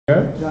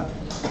Yeah.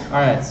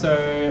 Alright,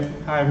 so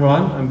hi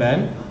everyone, I'm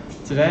Ben.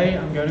 Today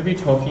I'm going to be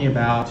talking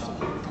about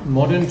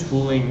modern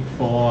tooling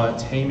for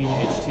taming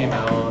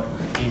HTML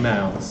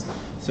emails.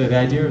 So the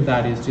idea of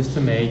that is just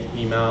to make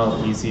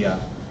email easier.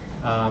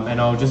 And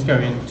I'll just go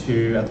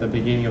into at the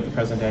beginning of the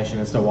presentation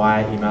as to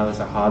why email is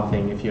a hard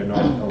thing if you're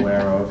not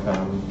aware of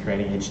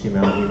creating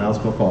HTML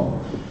emails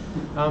before.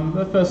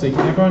 But firstly,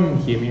 can everyone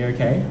hear me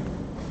okay?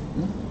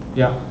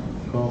 Yeah,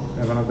 cool.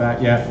 Everyone on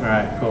back? Yeah,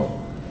 alright, cool.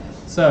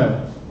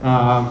 So,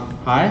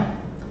 hi,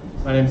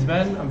 my name's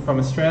Ben. I'm from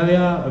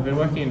Australia. I've been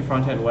working in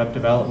front-end web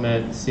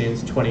development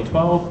since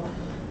 2012.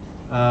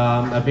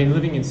 I've been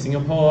living in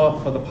Singapore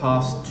for the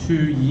past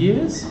 2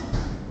 years,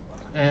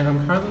 and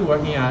I'm currently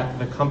working at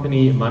the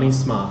company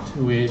MoneySmart,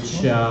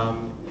 which,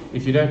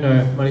 if you don't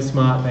know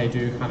MoneySmart, they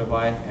do kind of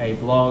like a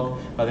blog,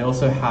 but they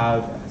also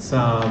have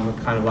some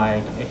kind of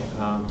like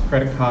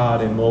credit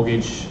card and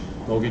mortgage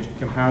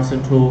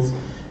comparison tools.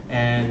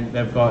 And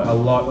they've got a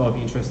lot of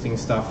interesting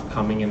stuff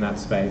coming in that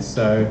space.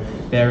 So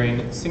they're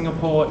in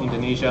Singapore,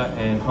 Indonesia,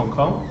 and Hong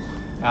Kong.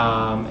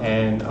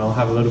 And I'll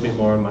have a little bit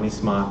more on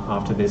MoneySmart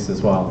after this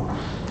as well.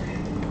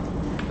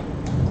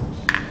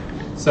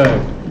 So,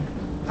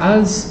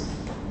 as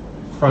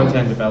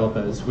front-end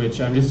developers,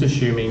 which I'm just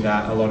assuming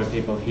that a lot of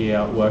people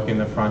here work in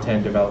the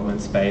front-end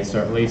development space, or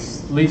at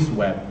least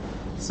web.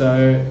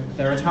 So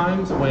there are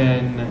times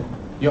when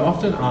you're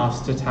often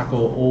asked to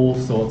tackle all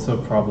sorts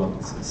of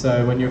problems.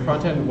 So when you're a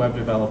front-end web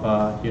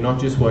developer, you're not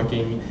just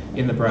working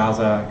in the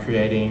browser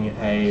creating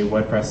a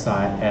WordPress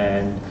site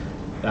and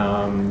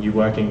you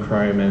work in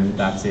Chrome and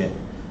that's it.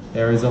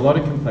 There is a lot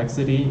of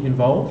complexity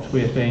involved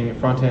with being a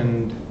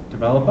front-end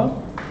developer,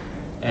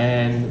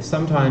 and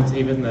sometimes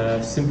even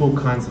the simple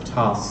kinds of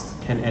tasks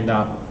can end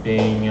up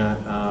being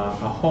a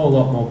whole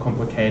lot more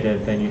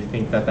complicated than you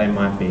think that they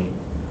might be.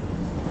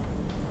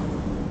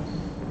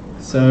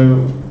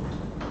 So,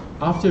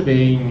 after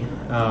being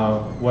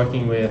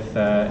working with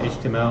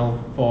HTML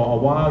for a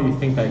while, you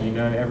think that you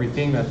know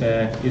everything that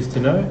there is to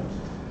know.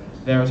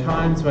 There are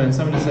times when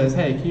somebody says,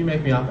 hey, can you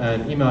make me up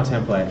an email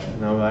template?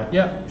 And I'm like,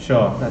 yeah,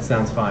 sure, that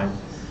sounds fine.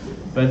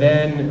 But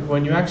then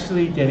when you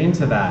actually get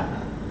into that,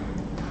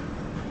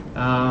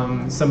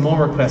 some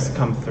more requests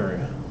come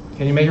through.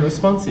 Can you make it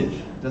responsive?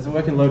 Does it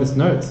work in Lotus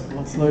Notes?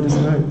 What's Lotus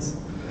Notes?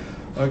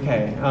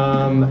 Okay,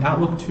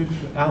 Outlook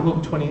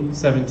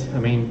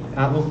 2007,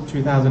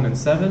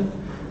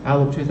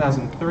 Outlook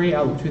 2003,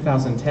 Outlook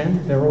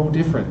 2010, they're all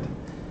different.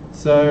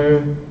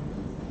 So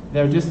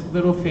they're just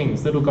little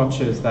things, little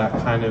gotchas that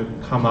kind of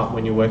come up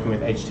when you're working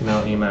with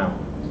HTML email.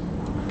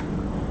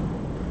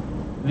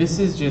 This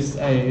is just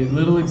a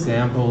little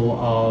example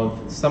of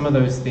some of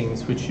those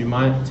things which you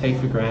might take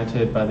for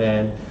granted, but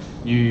then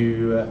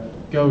you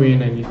go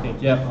in and you think,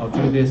 yep, I'll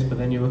do this, but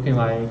then you're looking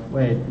like,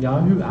 wait,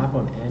 Yahoo app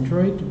on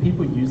Android? Do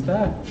people use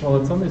that? Well,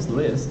 it's on this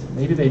list.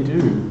 Maybe they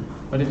do,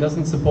 but it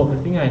doesn't support the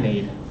thing I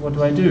need. What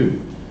do I do?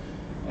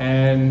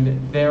 And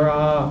there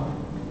are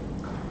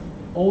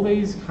all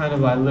these kind of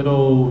like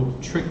little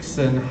tricks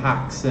and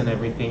hacks and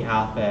everything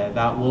out there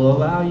that will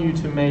allow you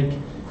to make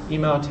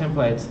email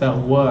templates that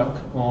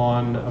work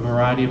on a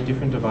variety of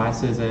different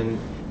devices and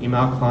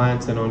email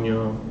clients and on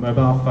your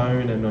mobile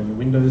phone and on your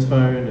Windows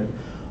phone and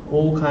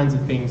all kinds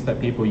of things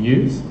that people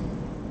use.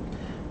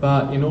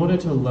 But in order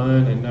to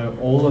learn and know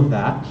all of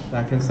that,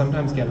 that can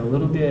sometimes get a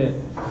little bit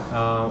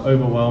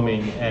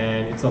overwhelming,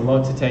 and it's a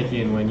lot to take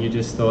in when you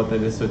just thought that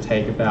this would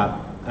take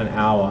about an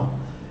hour,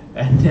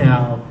 and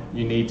now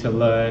you need to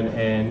learn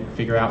and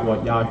figure out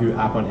what Yahoo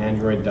app on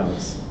Android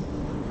does.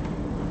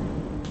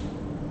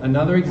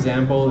 Another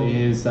example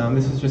is,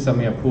 this is just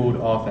something I pulled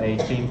off a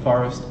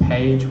ThemeForest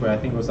page where I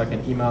think it was like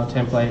an email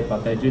template,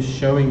 but they're just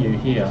showing you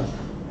here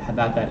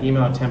that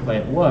email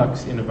template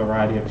works in a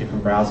variety of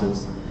different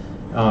browsers,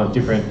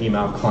 different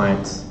email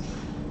clients.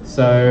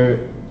 So,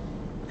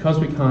 because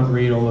we can't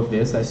read all of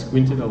this, I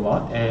squinted a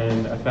lot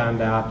and I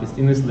found out just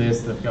in this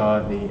list I've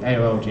got the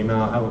AOL,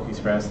 Gmail, Outlook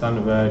Express,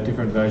 Thunderbird,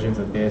 different versions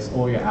of this,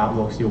 all your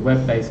Outlooks, your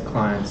web-based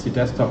clients, your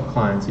desktop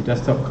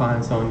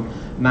clients on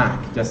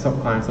Mac, desktop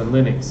clients on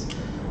Linux.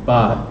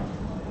 But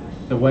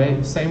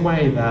same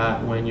way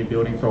that when you're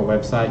building for a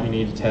website you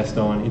need to test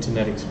on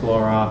Internet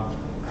Explorer,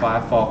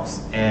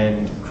 Firefox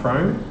and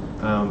Chrome,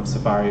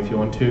 Safari if you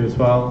want to as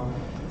well.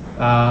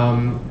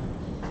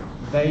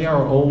 They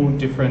are all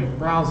different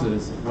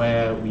browsers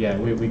where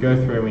we go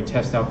through and we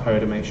test our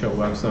code to make sure it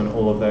works on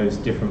all of those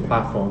different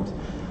platforms.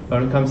 But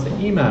when it comes to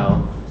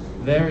email,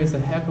 there is a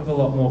heck of a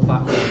lot more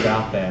platforms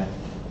out there,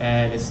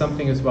 and it's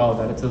something as well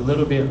that it's a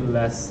little bit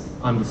less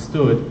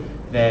understood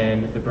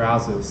than the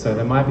browsers. So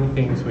there might be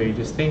things where you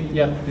just think,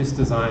 yep, this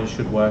design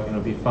should work and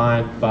it'll be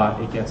fine, but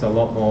it gets a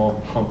lot more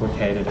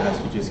complicated as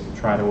you just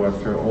try to work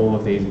through all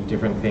of these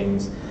different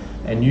things.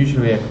 And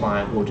usually a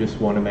client will just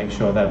want to make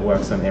sure that it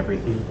works on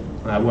everything.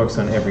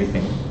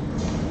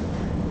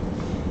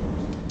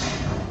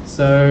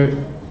 So,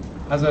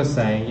 as I was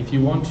saying, if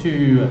you want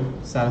to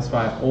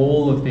satisfy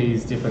all of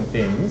these different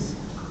things,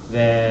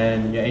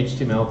 then your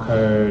HTML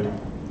code,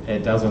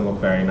 it doesn't look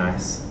very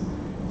nice.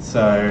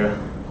 So,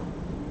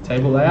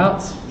 Table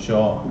layouts?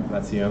 Sure,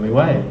 that's the only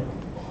way.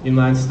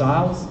 Inline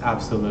styles?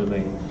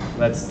 Absolutely.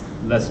 Let's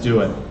do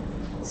it.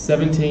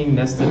 17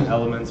 nested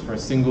elements for a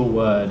single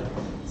word.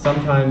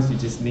 Sometimes you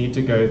just need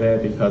to go there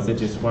because it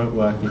just won't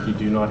work if you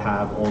do not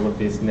have all of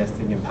this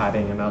nesting and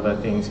padding and other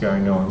things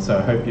going on. So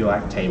I hope you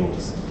like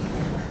tables.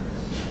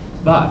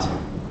 But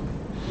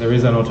there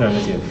is an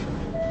alternative.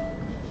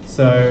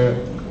 So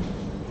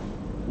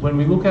when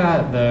we look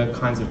at the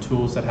kinds of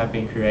tools that have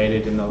been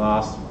created in the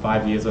last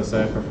 5 years or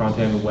so for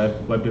front-end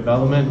web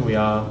development, we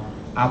are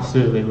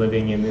absolutely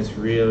living in this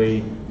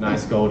really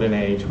nice golden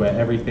age where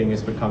everything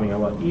is becoming a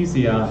lot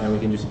easier and we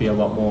can just be a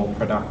lot more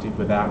productive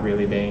without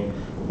really being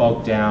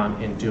bogged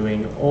down in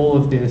doing all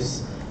of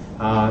this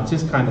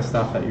just kind of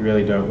stuff that you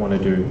really don't want to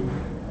do.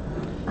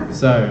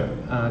 So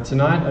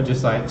tonight I'd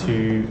just like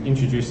to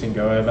introduce and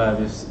go over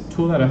this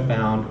tool that I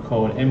found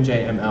called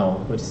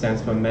MJML, which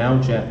stands for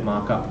Mailjet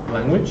Markup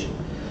Language.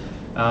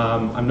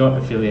 I'm not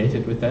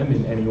affiliated with them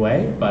in any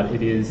way, but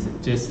it is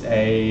just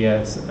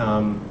a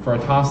for a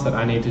task that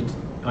I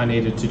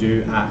needed to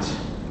do at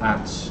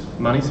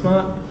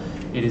MoneySmart.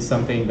 It is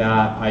something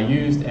that I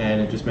used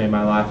and it just made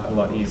my life a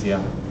lot easier.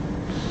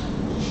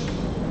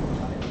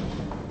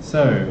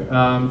 So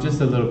just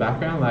a little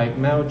background, like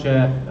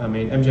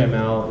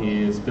MJML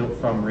is built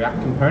from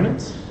React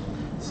components.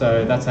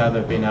 So that's how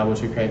they've been able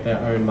to create their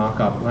own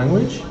markup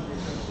language.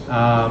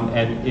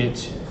 And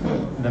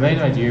the main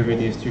idea of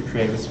it is to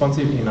create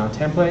responsive email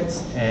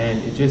templates,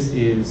 and it just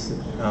is,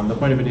 the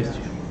point of it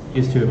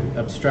is to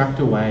abstract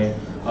away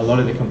a lot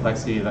of the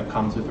complexity that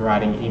comes with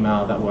writing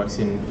email that works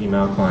in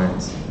email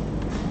clients.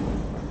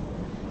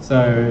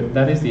 So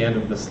that is the end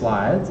of the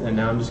slides, and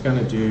now I'm just going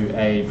to do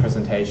a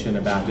presentation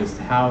about just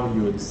how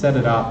you would set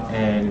it up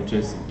and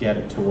just get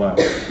it to work.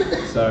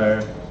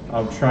 So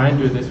I'll try and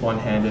do this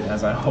one-handed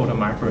as I hold a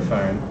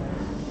microphone.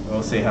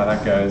 We'll see how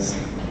that goes.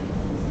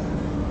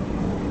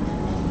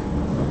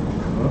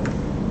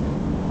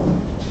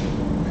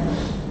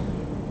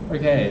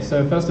 Okay,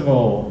 so first of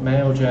all,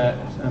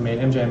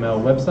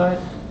 MJML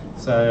website.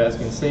 So as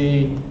you can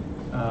see,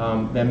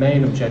 their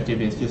main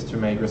objective is just to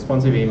make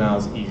responsive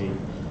emails easy.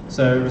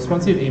 So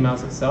responsive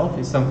emails itself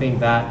is something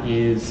that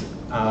is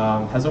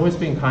has always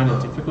been kind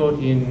of difficult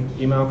in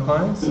email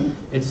clients.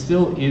 It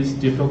still is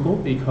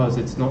difficult because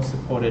it's not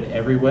supported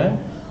everywhere,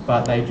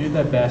 but they do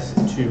their best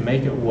to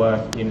make it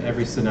work in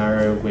every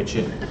scenario which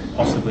it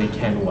possibly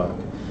can work.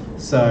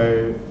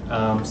 So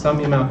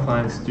some email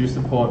clients do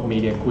support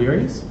media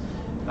queries,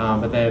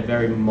 but they're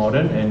very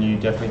modern and you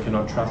definitely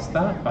cannot trust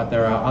that. But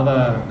there are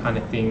other kind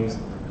of things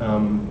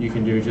you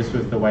can do just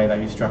with the way that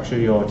you structure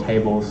your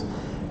tables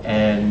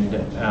and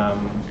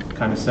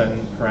kind of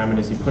certain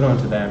parameters you put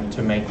onto them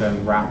to make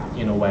them wrap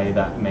in a way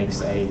that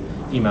makes a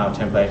email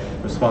template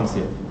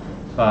responsive.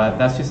 But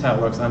that's just how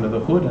it works under the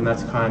hood, and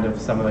that's kind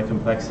of some of the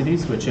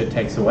complexities which it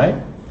takes away.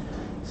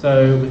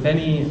 So with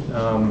any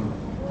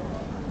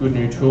good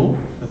new tool,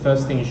 the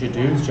first thing you should do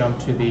is jump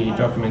to the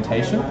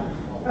documentation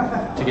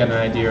to get an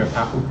idea of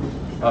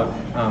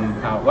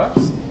how it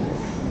works.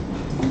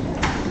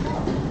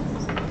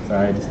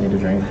 Sorry, I just need a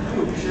drink.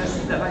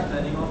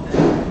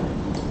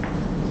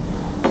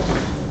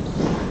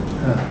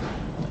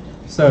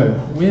 So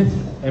with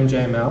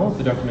MJML,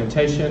 the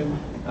documentation,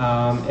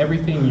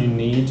 everything you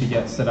need to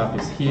get set up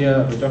is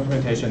here. The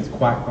documentation is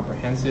quite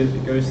comprehensive.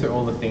 It goes through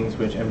all the things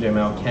which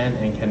MJML can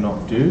and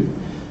cannot do.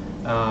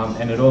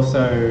 And it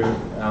also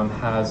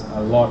has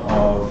a lot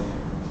of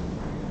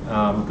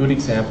good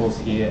examples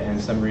here and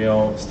some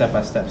real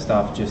step-by-step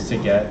stuff just to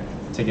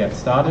get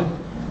started.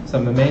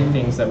 Some of the main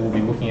things that we'll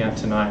be looking at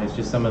tonight is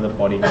just some of the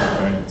body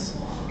components.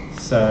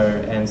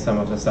 So, and some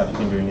of the stuff you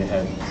can do in your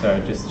head. So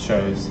it just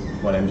shows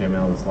what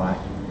MJML is like.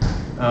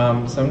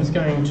 So I'm just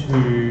going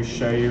to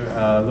show you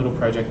a little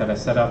project that I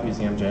set up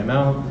using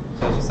MJML.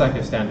 So it's just like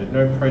a standard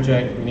node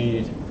project. We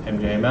need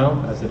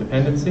MJML as a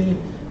dependency,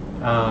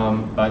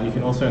 but you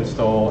can also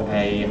install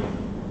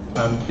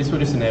this will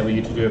just enable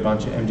you to do a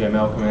bunch of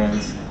MJML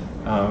commands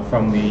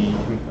from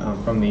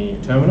the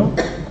terminal.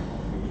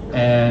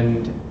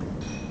 And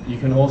you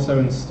can also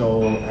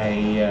install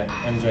a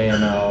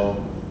MJML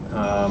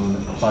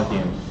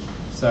plugin.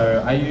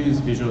 So I use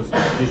Visual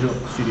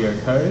Studio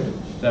Code.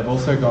 They've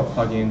also got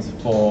plugins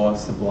for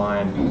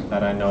Sublime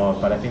that I know of,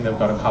 but I think they've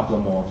got a couple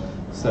of more.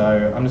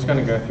 So I'm just going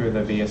to go through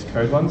the VS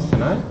Code ones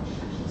tonight.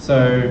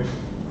 So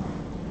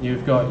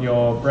you've got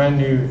your brand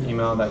new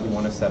email that you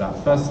want to set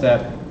up. First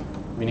step,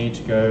 we need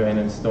to go and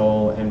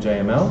install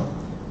MJML.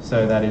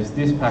 So that is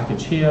this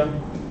package here.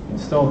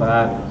 Install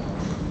that.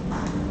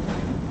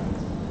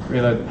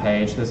 Reload the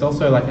page. There's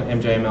also like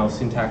an MJML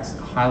syntax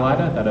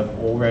highlighter that I've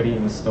already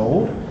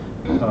installed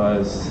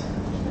because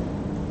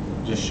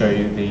just show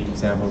you the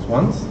examples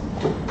once.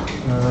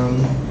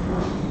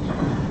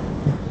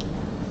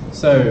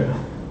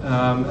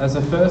 As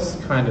a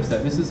first kind of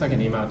step, this is like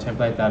an email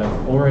template that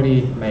I've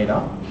already made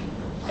up,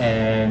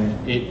 and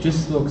it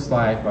just looks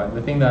like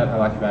the thing that I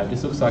like about it,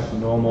 just looks like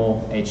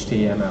normal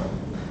HTML.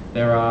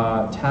 There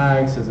are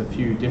tags, there's a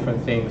few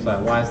different things,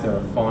 like why is there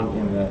a font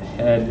in the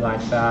head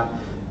like that,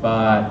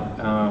 but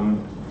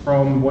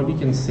from what you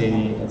can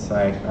see, it's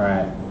like, all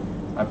right,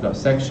 I've got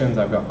sections,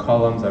 I've got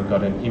columns, I've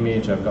got an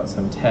image, I've got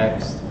some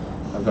text,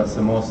 I've got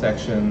some more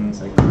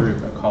sections, a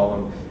group, a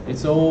column.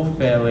 It's all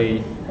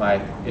fairly,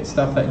 like, it's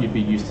stuff that you'd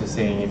be used to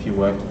seeing if you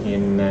worked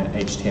in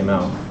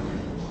HTML.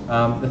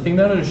 The thing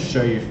that I'll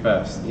show you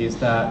first is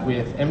that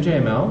with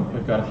MJML,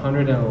 we've got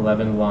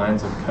 111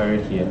 lines of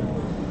code here.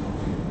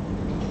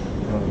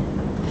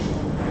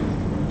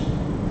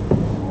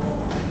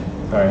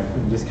 Sorry,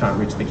 I just can't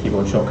reach the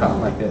keyboard shortcut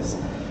like this.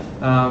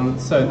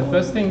 So the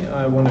first thing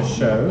I want to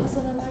show...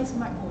 Personalized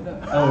mic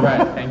holder. Oh,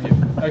 right, thank you.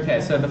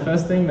 Okay, so the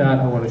first thing that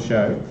I want to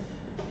show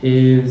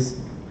is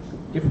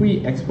if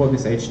we export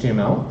this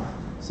HTML,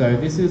 so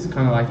this is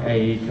kind of like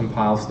a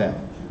compile step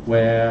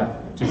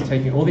where just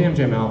taking all the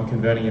MJML and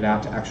converting it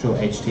out to actual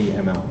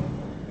HTML.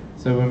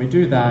 So when we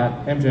do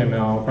that,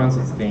 MJML runs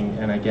its thing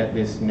and I get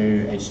this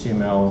new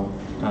HTML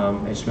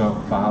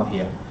file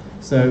here.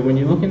 So when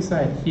you look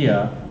inside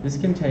here, this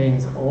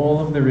contains all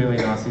of the really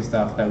nasty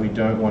stuff that we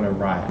don't want to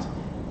write.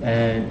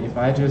 And if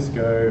I just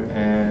go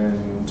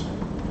and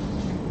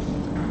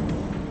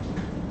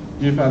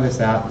beautify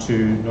this out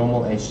to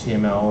normal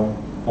HTML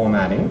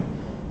formatting,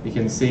 you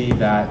can see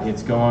that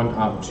it's gone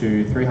up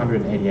to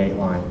 388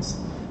 lines.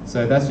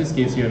 So that just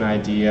gives you an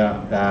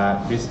idea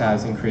that this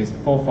has increased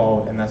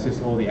fourfold, and that's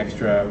just all the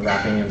extra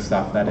wrapping and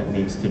stuff that it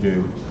needs to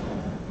do.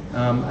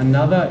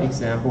 Another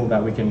example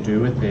that we can do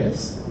with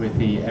this, with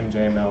the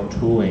MJML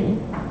tooling,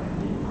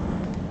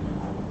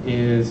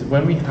 is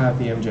when we have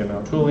the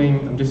MJML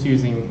tooling, I'm just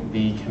using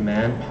the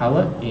command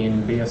palette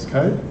in VS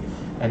Code,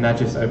 and that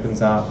just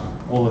opens up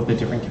all of the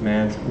different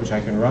commands which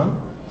I can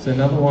run. So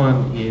another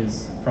one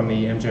is from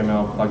the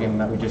MJML plugin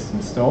that we just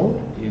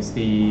installed, is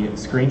the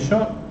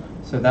screenshot.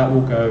 So that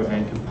will go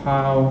and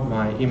compile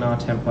my email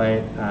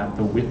template at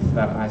the width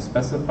that I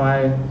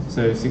specify.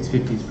 So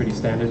 650 is pretty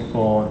standard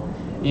for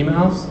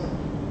emails.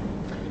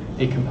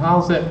 It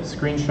compiles it,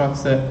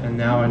 screenshots it, and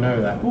now I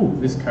know that, ooh,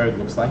 this code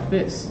looks like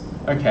this.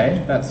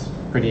 Okay, that's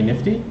pretty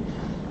nifty.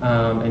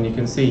 And you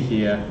can see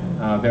here,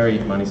 very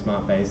money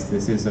smart based.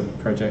 This is a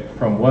project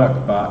from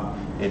work, but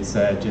it's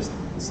just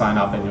sign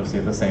up and you'll see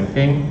the same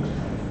thing.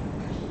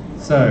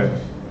 So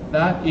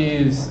that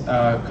is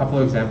a couple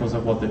of examples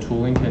of what the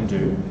tooling can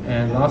do.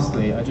 And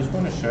lastly, I just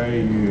want to show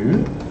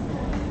you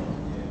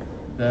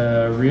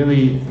the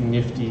really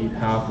nifty,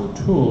 powerful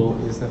tool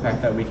is the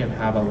fact that we can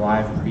have a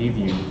live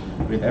preview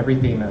with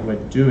everything that we're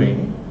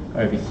doing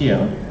over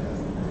here.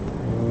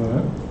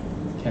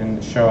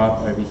 Can show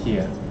up over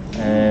here.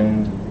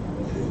 And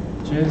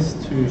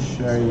just to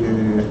show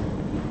you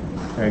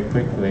very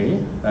quickly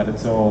that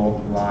it's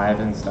all live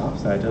and stuff,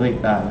 so I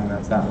delete that and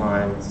that's that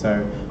line.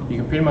 So you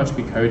can pretty much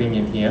be coding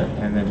in here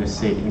and then just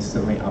see it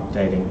instantly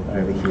updating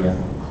over here.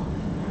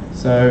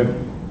 So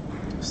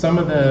some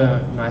of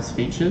the nice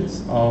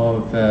features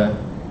of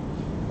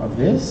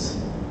this,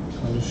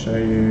 I'll just show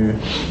you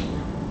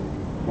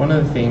one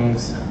of the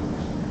things.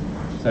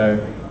 So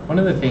one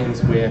of the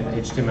things with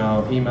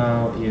HTML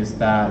email is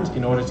that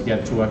in order to get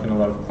it to work in a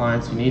lot of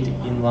clients, you need to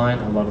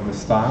inline a lot of the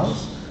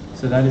styles.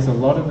 So that is a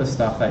lot of the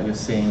stuff that you're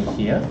seeing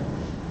here.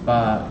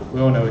 But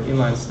we all know with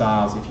inline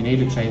styles, if you need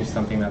to change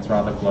something that's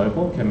rather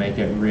global, it can make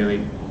it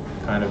really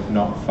kind of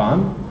not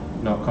fun,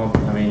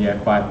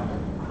 quite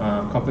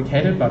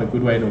complicated, but a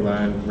good way to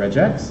learn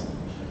regex.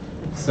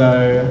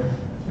 So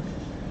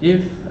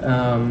if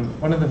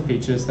one of the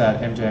features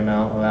that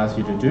MJML allows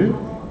you to do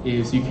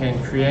is you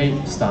can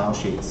create style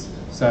sheets.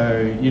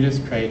 So you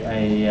just create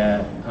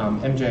a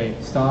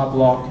MJ star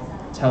block,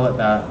 tell it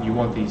that you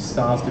want these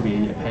styles to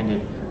be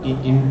appended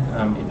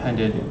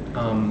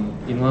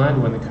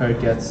inline when the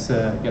code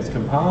gets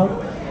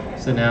compiled.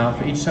 So now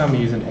for each time we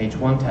use an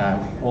H1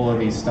 tag, all of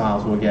these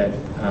styles will get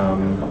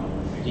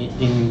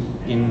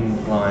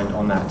inlined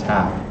on that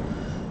tag.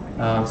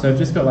 So I've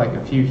just got like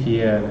a few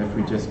here, and if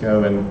we just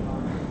go and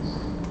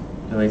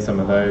delete some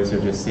of those,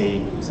 you'll just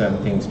see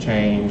certain things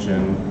change.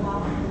 And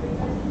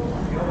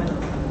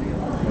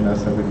what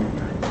else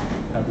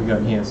have we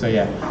got here? So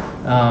yeah,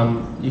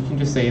 you can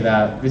just see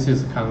that this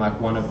is kind of like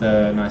one of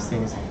the nice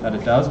things that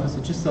it does, because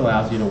it just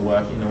allows you to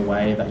work in a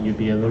way that you'd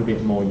be a little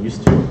bit more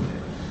used to.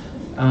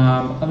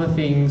 Other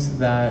things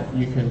that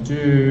you can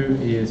do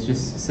is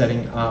just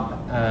setting up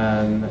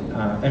an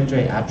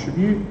MJ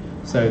attribute.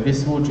 So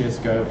this will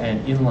just go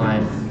and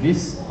inline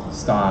this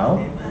style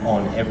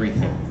on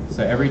everything.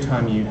 So every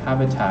time you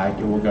have a tag,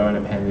 it will go and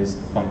append this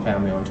font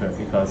family onto it,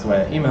 because the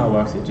way email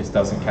works, it just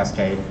doesn't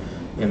cascade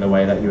in the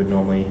way that you would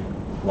normally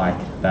like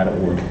that it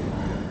would.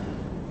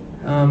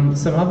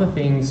 Some other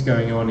things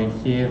going on in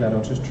here that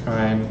I'll just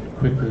try and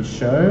quickly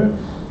show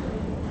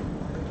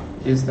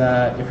is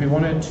that if we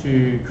wanted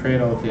to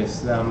create all of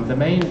this, the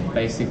main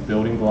basic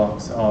building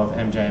blocks of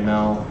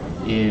MJML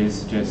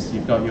is just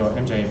you've got your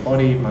MJ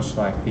body, much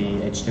like the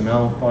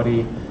HTML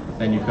body,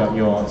 then you've got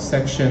your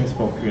sections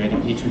for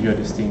creating each of your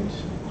distinct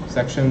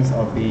sections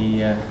of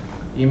the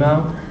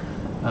email.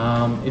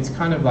 It's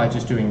kind of like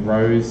just doing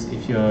rows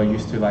if you're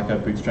used to like a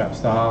bootstrap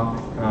style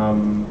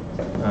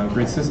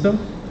grid system.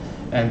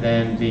 And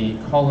then the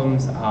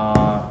columns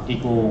are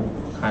equal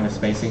kind of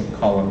spacing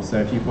columns. So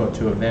if you put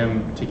two of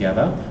them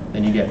together,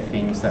 then you get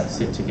things that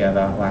sit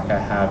together like I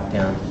have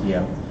down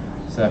here.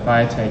 So if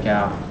I take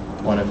out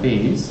one of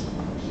these,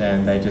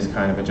 then they just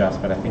kind of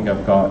adjust, but I think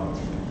I've got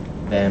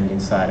them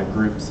inside a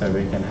group, so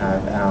we can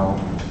have our,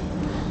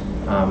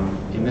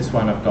 in this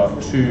one I've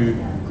got two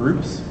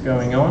groups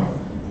going on,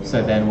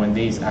 so then when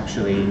these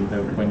actually,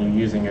 when you're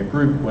using a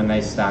group, when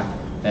they stack,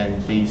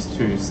 then these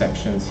two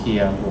sections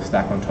here will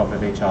stack on top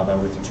of each other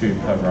with two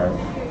per row.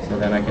 So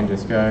then I can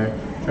just go,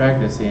 drag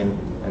this in,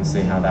 and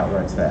see how that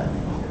works there.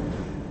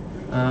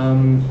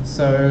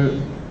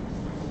 So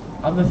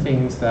other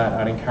things that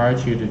I'd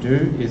encourage you to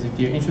do is, if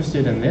you're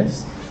interested in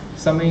this,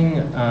 something,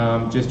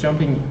 just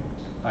jumping,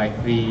 like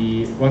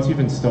once you've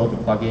installed the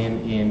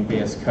plugin in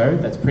VS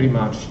Code, that's pretty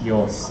much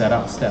your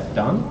setup step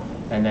done,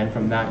 and then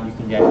from that you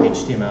can get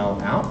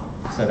HTML out.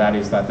 So that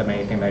is like the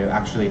main thing that you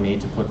actually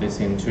need to put this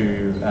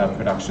into a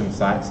production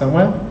site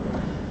somewhere.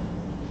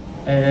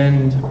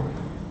 And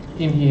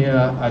in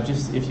here,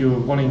 if you're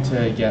wanting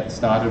to get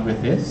started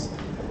with this,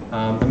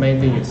 the main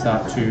thing you'd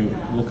start to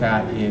look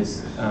at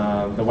is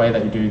the way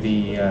that you do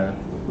the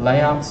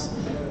layouts.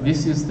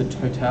 This is the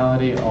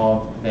totality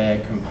of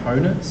their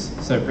components.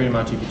 So pretty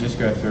much if you just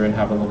go through and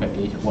have a look at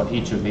what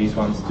each of these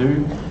ones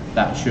do,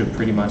 that should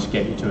pretty much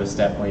get you to a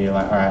step where you're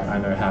like, all right, I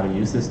know how to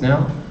use this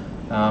now.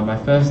 My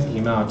first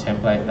email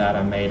template that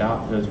I made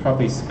up, it was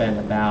probably spent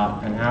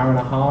about an hour and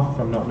a half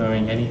from not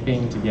knowing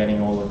anything to getting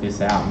all of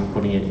this out and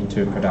putting it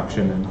into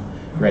production and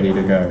ready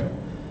to go.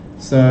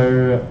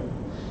 So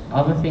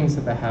other things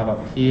that they have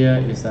up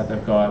here is that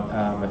they've got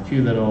a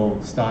few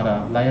little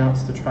starter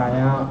layouts to try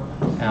out,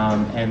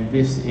 and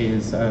this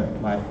is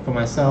like for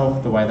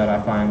myself, the way that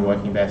I find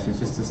working best is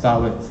just to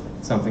start with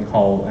something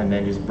whole and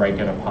then just break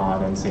it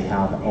apart and see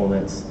how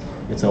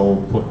it's all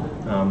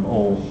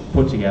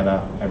put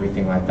together,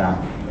 everything like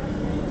that.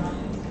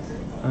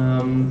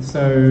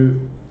 So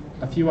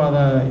a few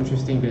other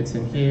interesting bits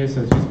in here,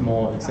 so it's just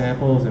more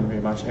examples and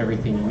pretty much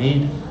everything you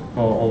need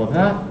for all of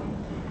that.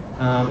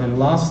 And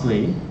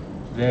lastly,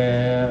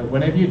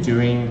 whenever you're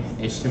doing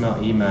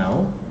HTML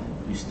email,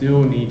 you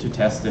still need to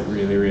test it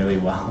really, really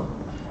well.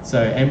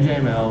 So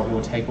MJML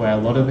will take away a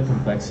lot of the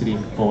complexity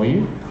for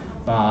you,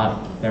 but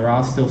there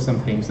are still some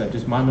things that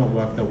just might not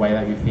work the way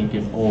that you think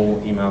in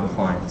all email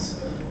clients.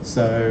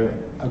 So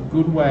a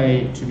good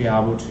way to be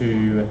able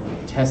to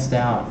test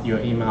out your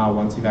email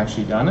once you've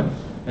actually done it,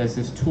 there's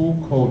this tool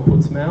called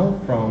Putzmail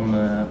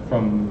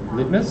from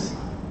Litmus.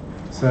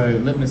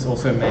 So Litmus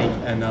also make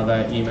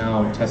another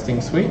email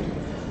testing suite,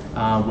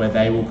 where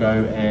they will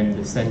go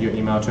and send your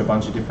email to a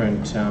bunch of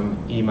different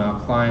email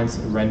clients,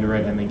 render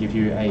it, and then give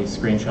you a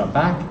screenshot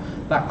back.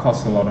 That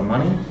costs a lot of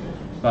money,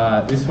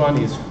 but this one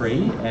is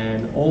free,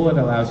 and all it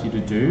allows you to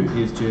do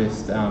is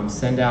just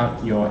send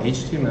out your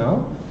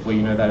HTML where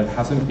you know that it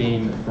hasn't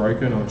been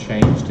broken or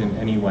changed in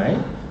any way.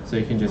 So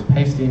you can just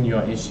paste in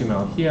your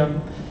HTML here,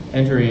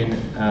 enter in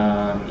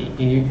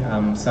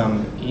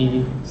some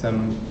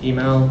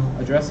email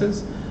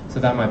addresses. So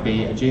that might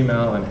be a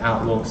Gmail, an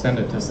Outlook, send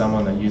it to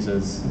someone that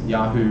uses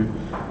Yahoo,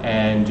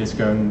 and just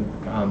go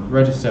and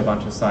register a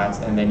bunch of sites,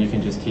 and then you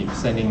can just keep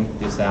sending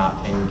this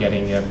out and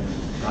getting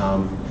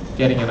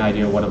an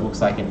idea of what it looks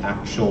like in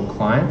actual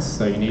clients.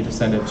 So you need to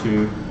send it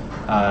to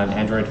an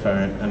Android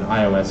phone, an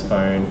iOS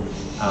phone,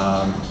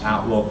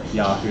 Outlook,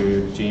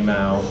 Yahoo,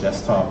 Gmail,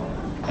 desktop,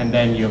 and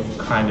then you've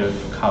kind of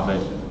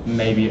covered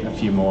maybe a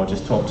few more.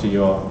 Just talk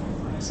to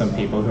some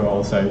people who are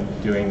also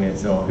doing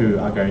this or who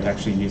are going to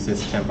actually use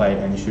this template,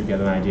 and you should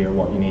get an idea of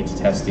what you need to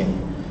test in.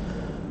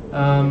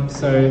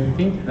 So I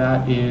think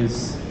that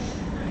is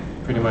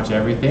pretty much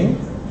everything.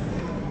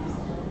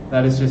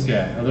 That is just,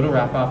 a little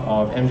wrap up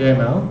of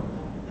MJML.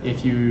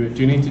 If you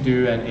do need to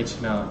do an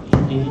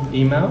HTML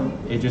email,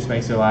 it just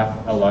makes your life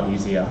a lot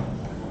easier.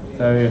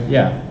 So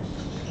yeah,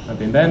 I've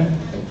been Ben,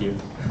 thank you.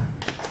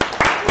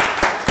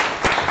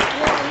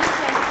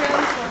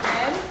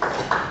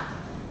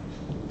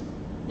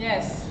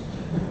 Yes.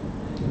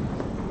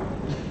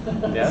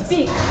 Yes?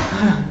 Speak.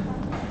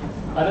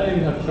 I don't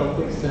even have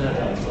chocolates to hand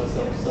out to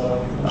myself, so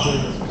I'm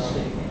doing this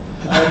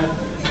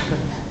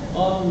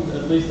on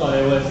at least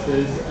iOS,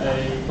 there's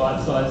a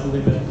byte size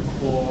limit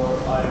for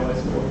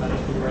iOS to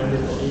automatically render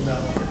the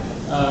email.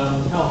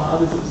 How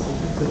hard is it to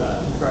stick to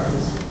that in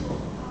practice?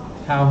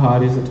 How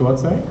hard is it to what,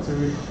 sorry?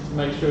 To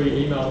make sure your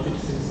email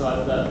fits inside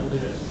of that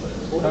limit.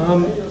 Or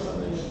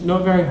something?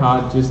 Not very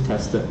hard, just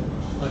test it.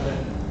 Okay.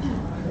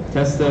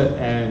 Test it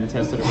and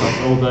test it across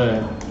all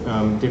the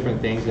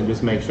different things, and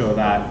just make sure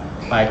that,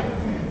 like,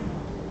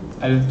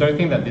 I don't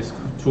think that this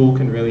tool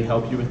can really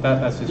help you with that.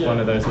 That's just one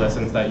of those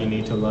lessons that you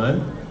need to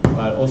learn.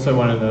 But also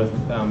one of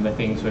the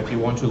things where if you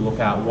want to look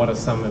at what are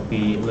some of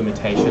the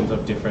limitations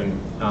of different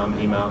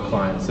email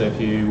clients. So if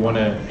you want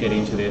to get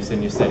into this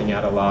and you're setting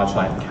out a large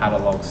like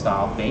catalog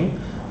style thing,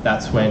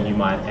 that's when you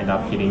might end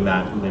up hitting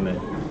that limit.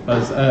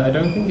 Because I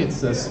don't think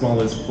it's as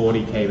small as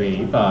 40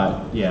 KB,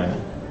 but yeah,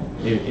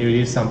 it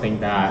is something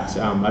that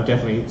I've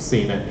definitely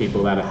seen at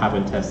people that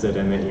haven't tested,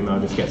 and their email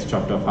just gets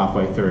chopped off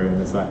halfway through,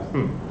 and it's like,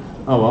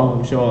 oh well,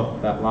 I'm sure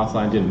that last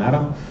line didn't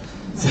matter.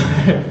 So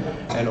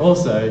And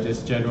also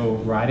just general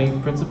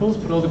writing principles,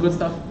 put all the good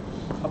stuff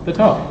up the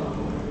top.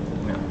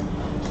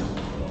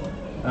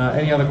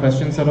 Any other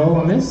questions at all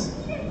on this?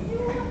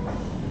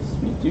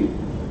 Do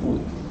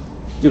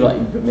you like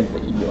implement the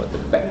email at the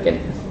back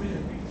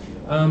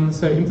end?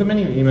 So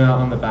implementing the email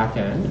on the back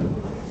end.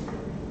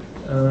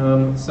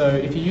 So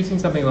if you're using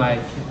something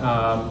like,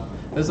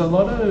 there's a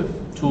lot of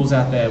tools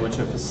out there which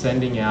are for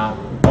sending out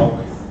bulk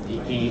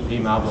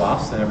email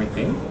blasts and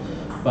everything,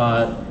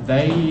 but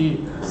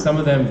some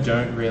of them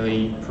don't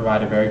really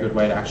provide a very good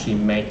way to actually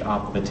make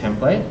up the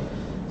template.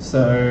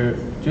 So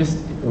just,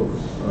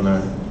 oh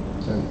no,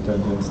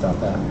 don't start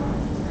that.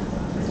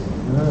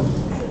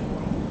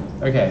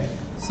 Okay,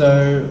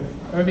 so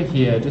over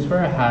here, just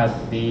where I had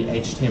the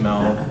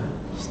HTML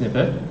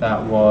snippet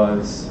that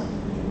was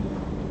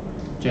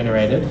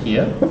generated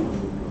here.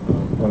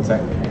 One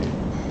sec.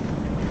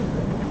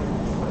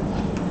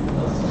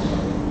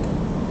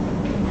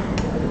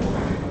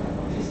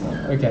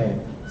 Okay,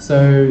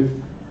 so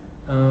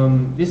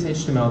this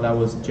HTML that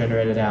was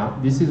generated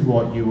out, this is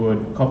what you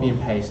would copy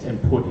and paste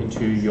and put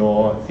into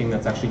your thing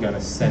that's actually going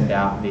to send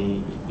out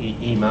the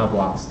email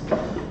blast.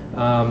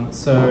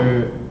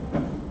 So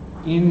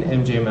in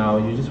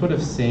MGML, you just would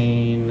have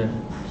seen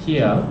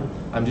here,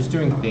 I'm just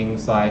doing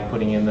things like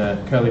putting in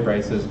the curly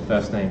braces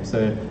first name.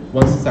 So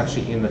once it's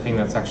actually in the thing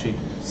that's actually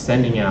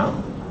sending out,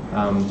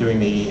 doing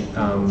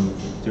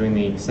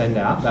the send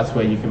out, that's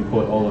where you can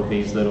put all of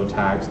these little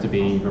tags to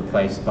be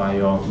replaced by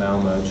your mail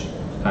merge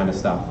kind of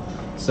stuff.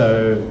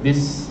 So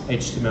this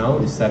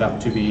HTML is set up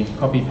to be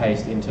copy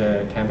paste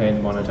into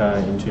campaign monitor,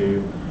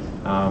 into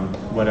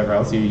whatever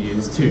else you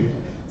use to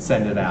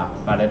send it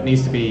out. But it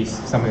needs to be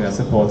something that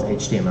supports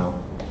HTML,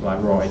 like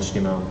raw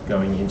HTML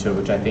going into it,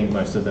 which I think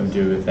most of them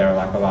do if they're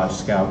like a large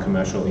scale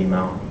commercial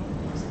email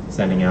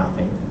sending out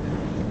thing.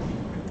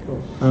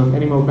 Cool.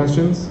 Any more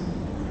questions?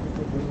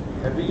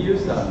 Have you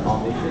used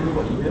Foundation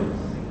for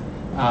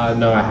emails?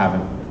 No, I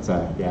haven't.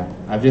 So yeah,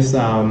 I've just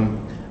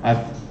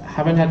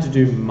haven't had to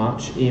do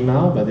much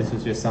email, but this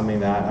was just something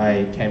that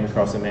I came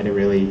across and made it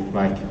really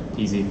like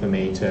easy for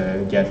me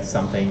to get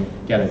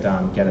it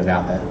done, get it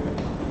out there.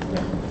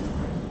 Yeah.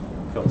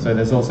 Cool. So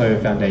there's also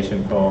a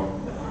foundation for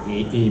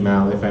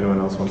email if anyone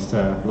else wants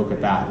to look at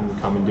that and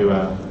come and do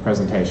a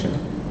presentation.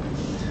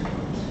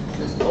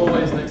 There's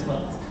always next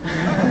month.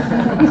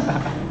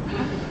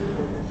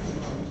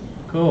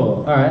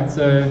 Cool. All right.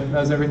 So that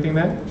was everything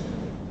then.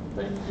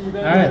 Thank you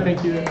very much. All right.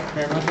 Thank you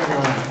very much,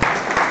 everyone.